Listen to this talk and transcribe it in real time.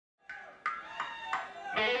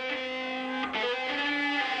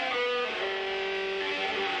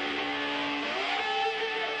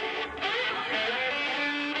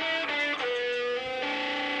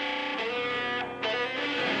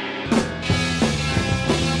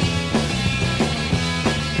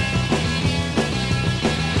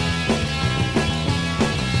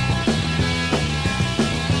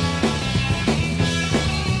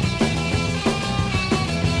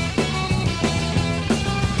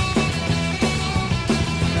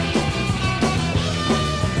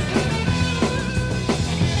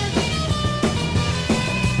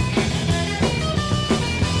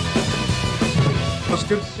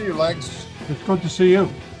It's good to see you, Lex. It's good to see you.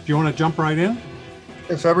 Do you want to jump right in?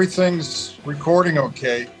 If everything's recording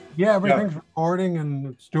okay. Yeah, everything's recording and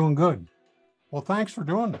it's doing good. Well, thanks for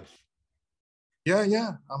doing this.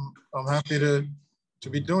 Yeah. I'm happy to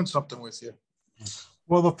be doing something with you.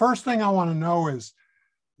 Well, the first thing I want to know is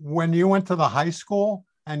when you went to the high school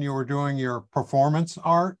and you were doing your performance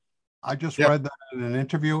art, I just read that in an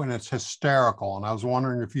interview and it's hysterical. And I was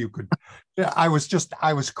wondering if you could, I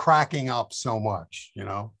was cracking up so much, you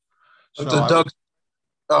know? So The Doug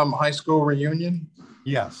high school reunion?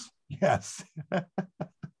 Yes. I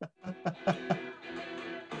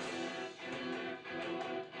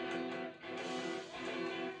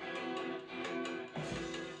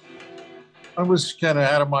was kind of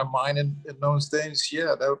out of my mind in those days.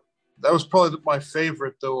 Yeah, that was probably my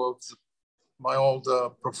favorite, though, of my old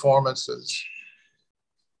performances.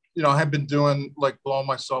 You know, I had been doing like blowing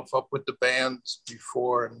myself up with the bands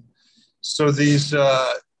before, and so these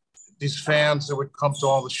fans that would come to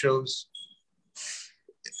all the shows,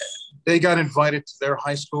 they got invited to their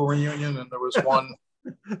high school reunion, and there was one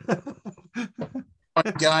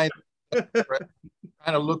guy that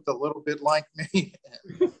kind of looked a little bit like me,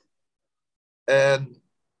 and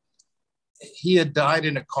he had died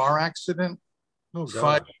in a car accident. Oh,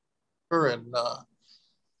 God. And I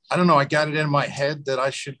don't know, I got it in my head that I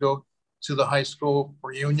should go to the high school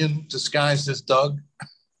reunion disguised as Doug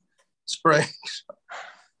Sprague.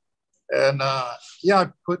 And I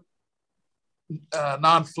put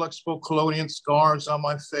non-flexible collodion scars on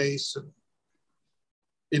my face, and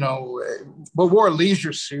but wore a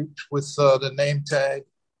leisure suit with the name tag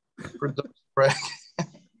for Doug Sprague.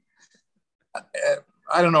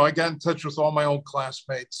 I don't know, I got in touch with all my old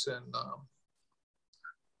classmates, and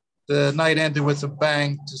the night ended with a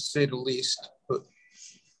bang, to say the least. But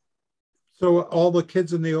so all the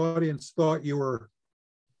kids in the audience thought you were...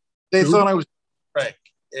 They thought I was Craig.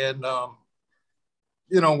 And, I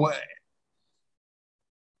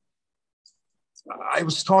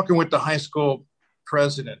was talking with the high school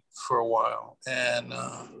president for a while. And,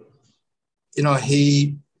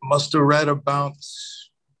 he must have read about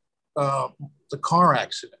the car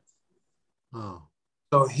accident. Oh.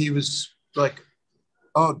 So he was like,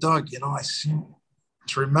 "Oh, Doug, I seem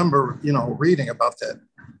to remember, reading about that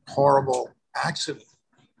horrible accident."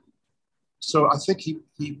 So I think he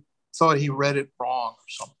thought he read it wrong or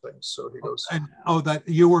something. So he goes, that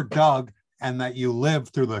you were Doug and that you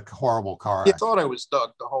lived through the horrible car accident. He thought I was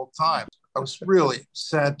Doug the whole time. I was really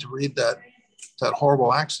sad to read that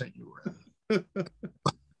horrible accident you were in.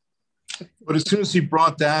 But as soon as he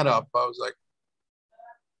brought that up, I was like,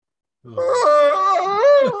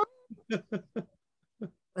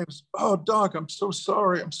 "Oh, Doug, I'm so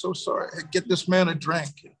sorry. Get this man a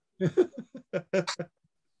drink."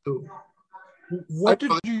 What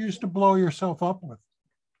did you used to blow yourself up with?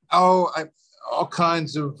 Oh, all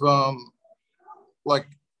kinds of like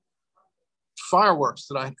fireworks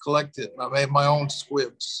that I had collected. I made my own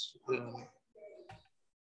squibs.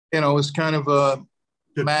 It was kind of a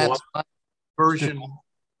mad version.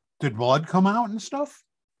 Did blood come out and stuff?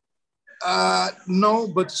 No,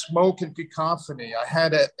 but smoke and cacophony. I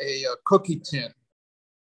had a cookie tin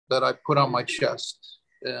that I put on my chest,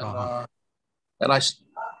 and and I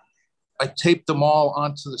taped them all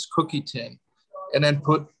onto this cookie tin, and then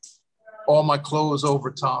put all my clothes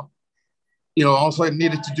over top. All I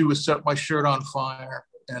needed to do was set my shirt on fire,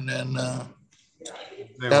 and then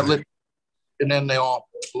and then they all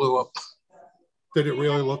blew up. Did it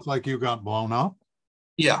really look like you got blown up?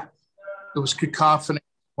 Yeah, it was cacophony,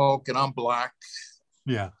 smoke, and I'm black.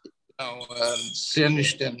 Yeah. And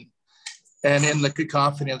singed, and in the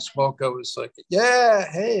cacophony and smoke, I was like,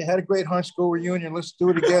 "Yeah, hey, had a great high school reunion. Let's do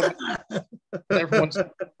it again." Everyone's.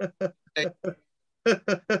 Hey.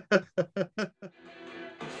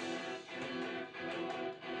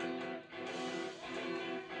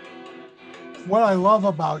 What I love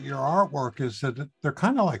about your artwork is that they're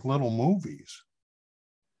kind of like little movies.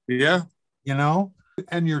 Yeah.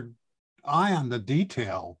 And your eye on the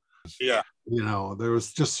detail. Yeah. You know, there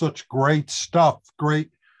was just such great stuff. Great,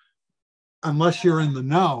 unless you're in the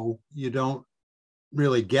know, you don't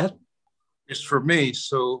really get. It's for me.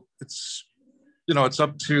 So it's, it's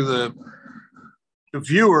up to the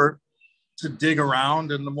viewer to dig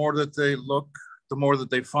around, and the more that they look, the more that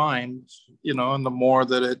they find, and the more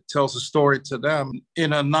that it tells a story to them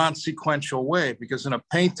in a non-sequential way. Because in a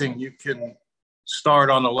painting, you can start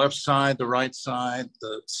on the left side, the right side,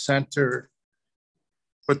 the center.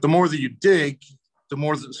 But the more that you dig, the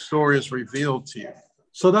more that the story is revealed to you.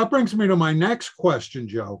 So that brings me to my next question,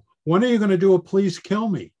 Joe. When are you going to do a Please Kill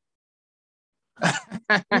Me?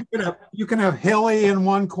 You can have Hilly in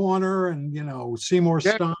one corner and, Seymour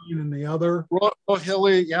Stein in the other. Well,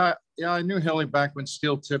 Hilly, yeah, I knew Hilly back when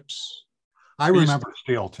Steel Tips. I remember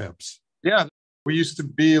Steel Tips. Yeah, we used to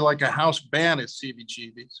be like a house band at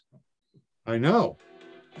CBGB's. I know.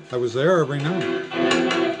 I was there every night.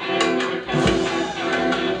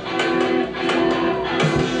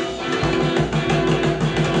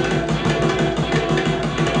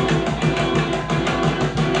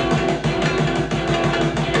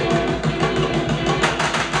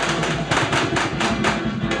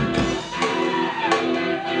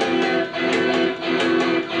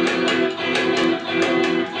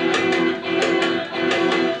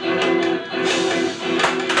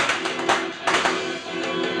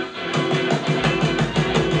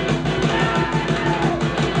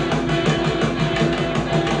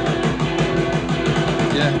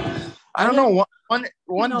 I don't know.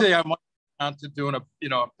 One day I might be on to doing a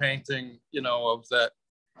painting,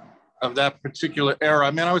 of that particular era.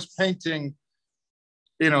 I mean, I was painting,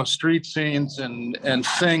 street scenes and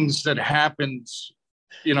things that happened,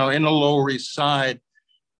 in the Lower East Side,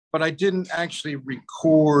 but I didn't actually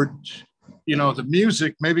record, the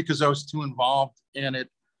music, maybe because I was too involved in it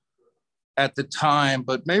at the time.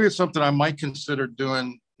 But maybe it's something I might consider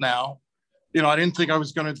doing now. I didn't think I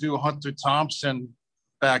was going to do Hunter Thompson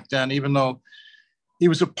back then, even though he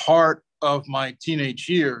was a part of my teenage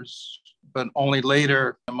years, but only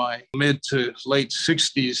later in my mid to late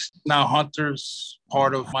 60s. Now Hunter's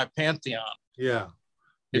part of my pantheon. Yeah.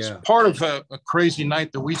 It's part of a crazy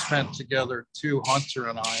night that we spent together too, Hunter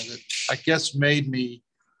and I, that I guess made me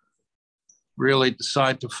really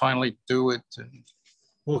decide to finally do it.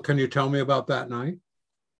 Well, can you tell me about that night?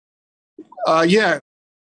 Yeah.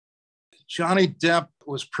 Johnny Depp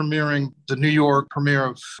was premiering the New York premiere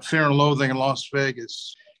of Fear and Loathing in Las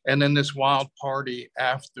Vegas, and then this wild party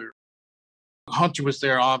after. Hunter was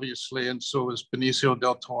there, obviously, and so was Benicio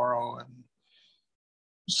del Toro and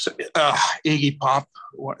Iggy Pop,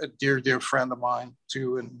 a dear, dear friend of mine,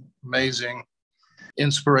 too, and amazing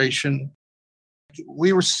inspiration.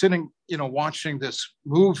 We were sitting, watching this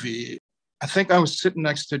movie. I think I was sitting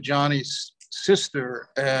next to Johnny's sister,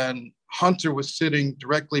 and Hunter was sitting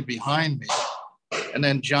directly behind me. And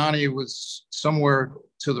then Johnny was somewhere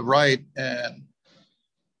to the right, and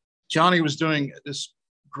Johnny was doing this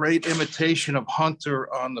great imitation of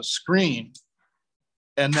Hunter on the screen.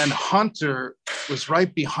 And then Hunter was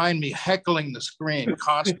right behind me, heckling the screen,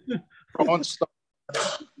 constantly throwing stuff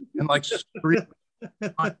and like screaming.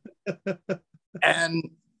 And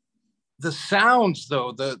the sounds,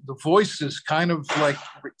 though, the voices kind of like,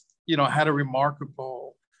 had a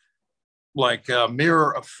remarkable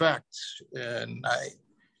mirror effect. And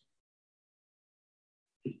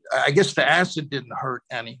I guess the acid didn't hurt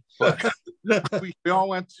any, but we all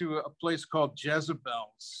went to a place called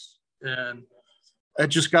Jezebel's, and it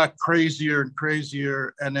just got crazier and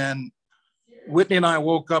crazier. And then Whitney and I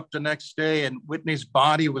woke up the next day, and Whitney's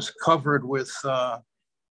body was covered with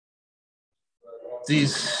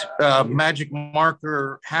these magic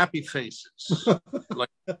marker happy faces.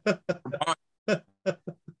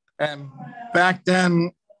 And back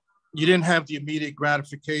then, you didn't have the immediate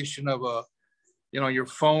gratification of your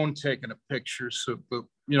phone taking a picture. So, but,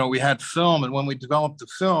 we had film, and when we developed the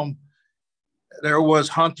film, there was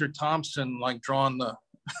Hunter Thompson drawing the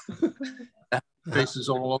faces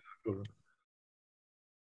all over.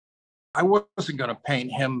 I wasn't going to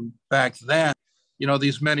paint him back then.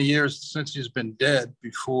 These many years since he's been dead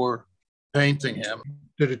before painting him.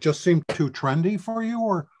 Did it just seem too trendy for you,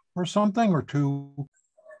 or something, or too?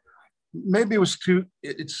 Maybe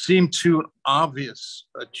it seemed too obvious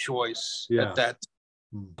a choice at that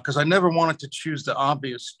time, because I never wanted to choose the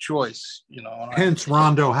obvious choice, Hence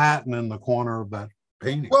Rondo Hatton in the corner of that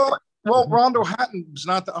painting. Well, Rondo Hatton was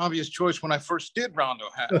not the obvious choice when I first did Rondo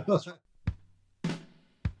Hatton.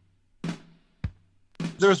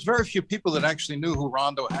 There's very few people that actually knew who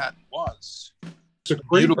Rondo Hatton was. The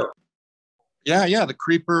Creeper. Yeah, the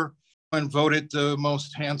Creeper, and voted the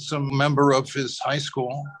most handsome member of his high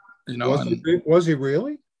school. Was he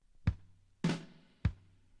really?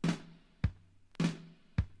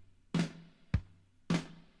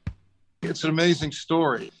 it's an amazing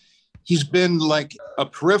story. He's been like a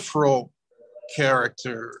peripheral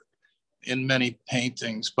character in many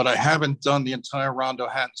paintings, but I haven't done the entire Rondo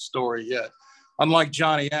Hatton story yet. Unlike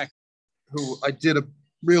Johnny Eck, who I did a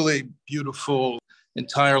really beautiful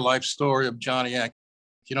entire life story of Johnny Eck.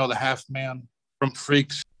 You know, the half man from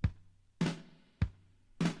Freaks.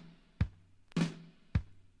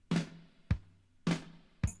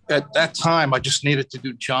 At that time, I just needed to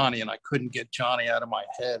do Johnny, and I couldn't get Johnny out of my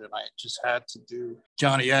head, and I just had to do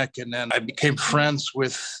Johnny Eck. And then I became friends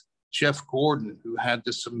with Jeff Gordon, who had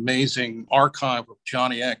this amazing archive of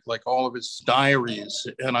Johnny Eck, like all of his diaries.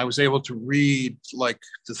 And I was able to read like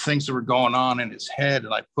the things that were going on in his head.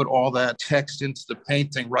 And I put all that text into the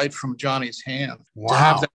painting right from Johnny's hand. Wow. To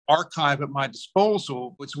have that archive at my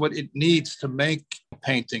disposal was what it needs to make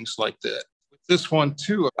paintings like that. With this one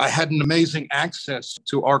too, I had an amazing access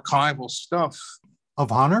to archival stuff. Of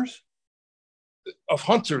hunters? Of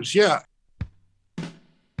hunters, yeah.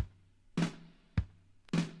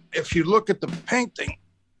 If you look at the painting,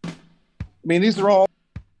 I mean, these are all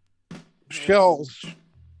shells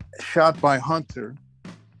shot by Hunter.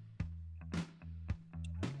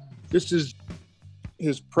 This is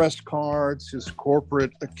his press cards, his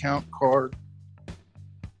corporate account card.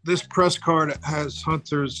 This press card has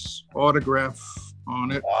Hunter's autograph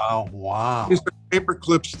on it. Wow, wow. These are paper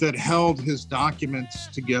clips that held his documents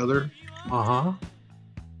together. Uh-huh.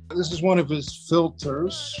 This is one of his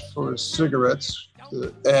filters for his cigarettes.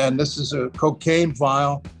 And this is a cocaine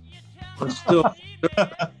vial. But still.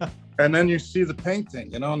 And then you see the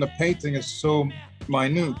painting, and the painting is so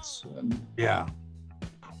minute. And yeah.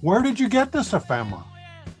 Where did you get this ephemera?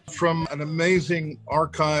 From an amazing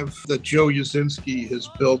archive that Joe Yazinski has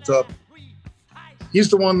built up. He's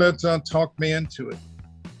the one that talked me into it.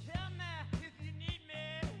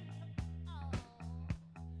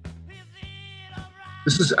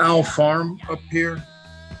 This is Owl Farm up here.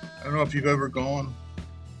 I don't know if you've ever gone.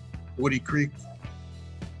 Woody Creek.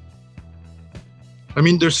 I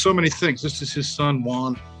mean, there's so many things. This is his son,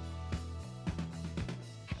 Juan.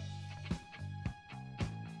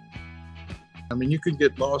 I mean, you could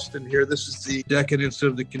get lost in here. This is the decadence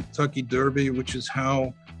of the Kentucky Derby, which is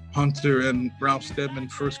how Hunter and Ralph Steadman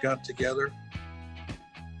first got together.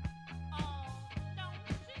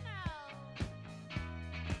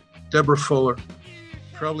 Deborah Fuller,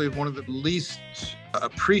 probably one of the least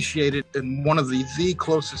appreciated and one of the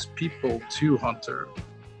closest people to Hunter.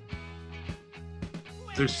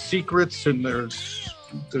 There's secrets and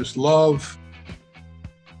there's love.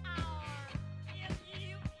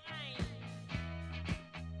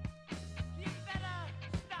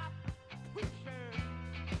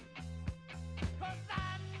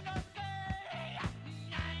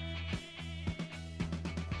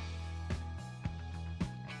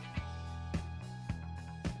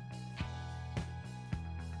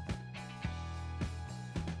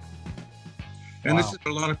 And This is a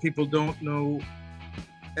lot of people don't know.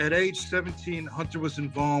 At age 17, Hunter was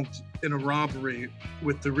involved in a robbery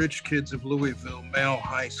with the rich kids of Louisville Male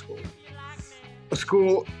High School, a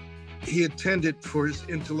school he attended for his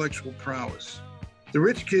intellectual prowess. The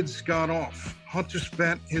rich kids got off. Hunter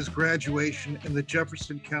spent his graduation in the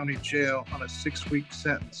Jefferson County Jail on a 6-week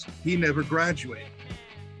sentence. He never graduated.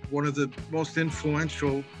 One of the most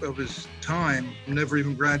influential of his time never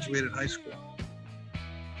even graduated high school.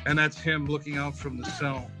 And that's him looking out from the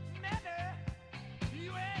cell.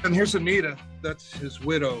 And here's Anita, that's his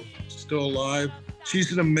widow, still alive.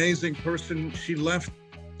 She's an amazing person. She left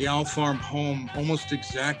the Owl Farm home almost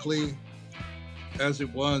exactly as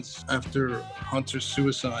it was after Hunter's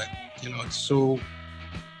suicide. It's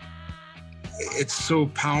so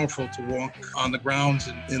powerful to walk on the grounds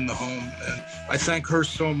in the home. And I thank her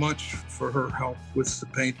so much for her help with the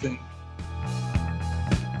painting.